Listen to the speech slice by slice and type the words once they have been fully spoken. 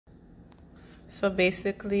So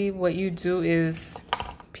basically what you do is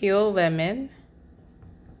peel lemon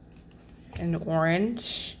and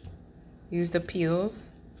orange, use the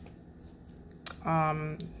peels,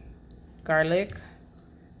 garlic,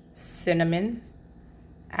 cinnamon,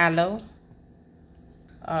 aloe,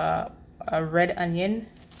 a red onion,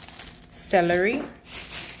 celery,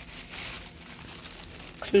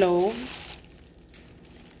 cloves,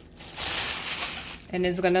 and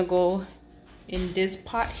it's gonna go in this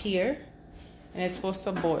pot here, and it's supposed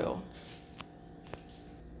to boil.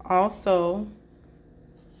 Also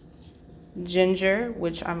ginger,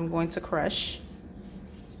 which I'm going to crush,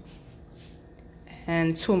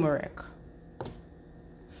 and turmeric.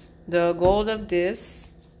 The goal of this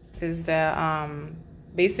is that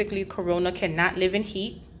basically Corona cannot live in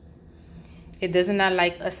heat. It does not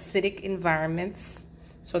like acidic environments.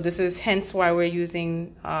 So this is hence why we're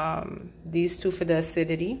using these two for the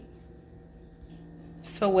acidity.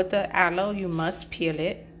 So with the aloe, you must peel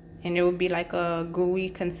it, and it will be like a gooey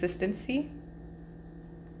consistency.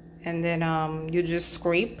 And then you just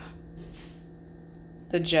scrape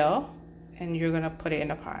the gel, and you're gonna put it in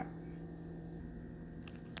a pot.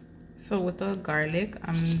 So with the garlic,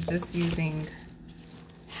 I'm just using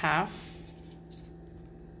half,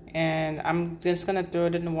 and I'm just gonna throw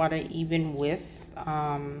it in the water even with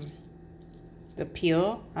the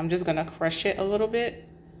peel. I'm just gonna crush it a little bit,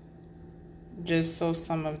 just so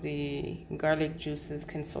some of the garlic juices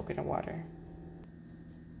can soak in the water.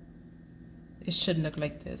 It should look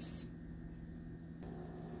like this.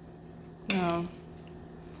 Now,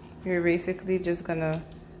 you're basically just gonna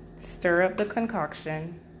stir up the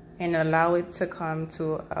concoction and allow it to come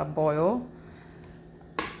to a boil.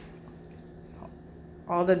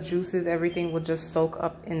 All the juices, everything will just soak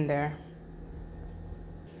up in there.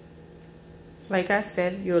 Like I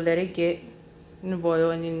said, you'll let it get in the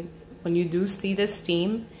boil, and then when you do see the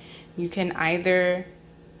steam, you can either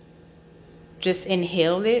just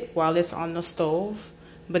inhale it while it's on the stove.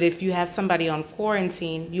 But if you have somebody on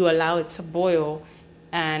quarantine, you allow it to boil,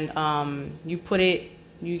 and you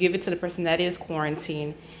give it to the person that is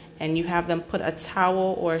quarantined, and you have them put a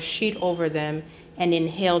towel or a sheet over them and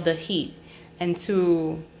inhale the heat. And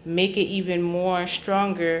to make it even more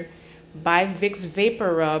stronger, buy Vicks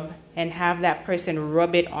Vapor Rub and have that person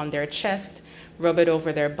rub it on their chest, rub it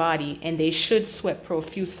over their body, and they should sweat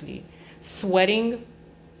profusely. Sweating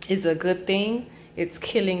is a good thing. It's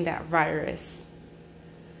killing that virus.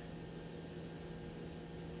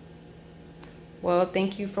 Well,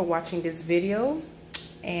 thank you for watching this video,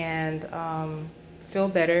 and feel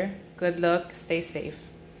better. Good luck. Stay safe.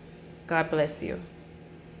 God bless you.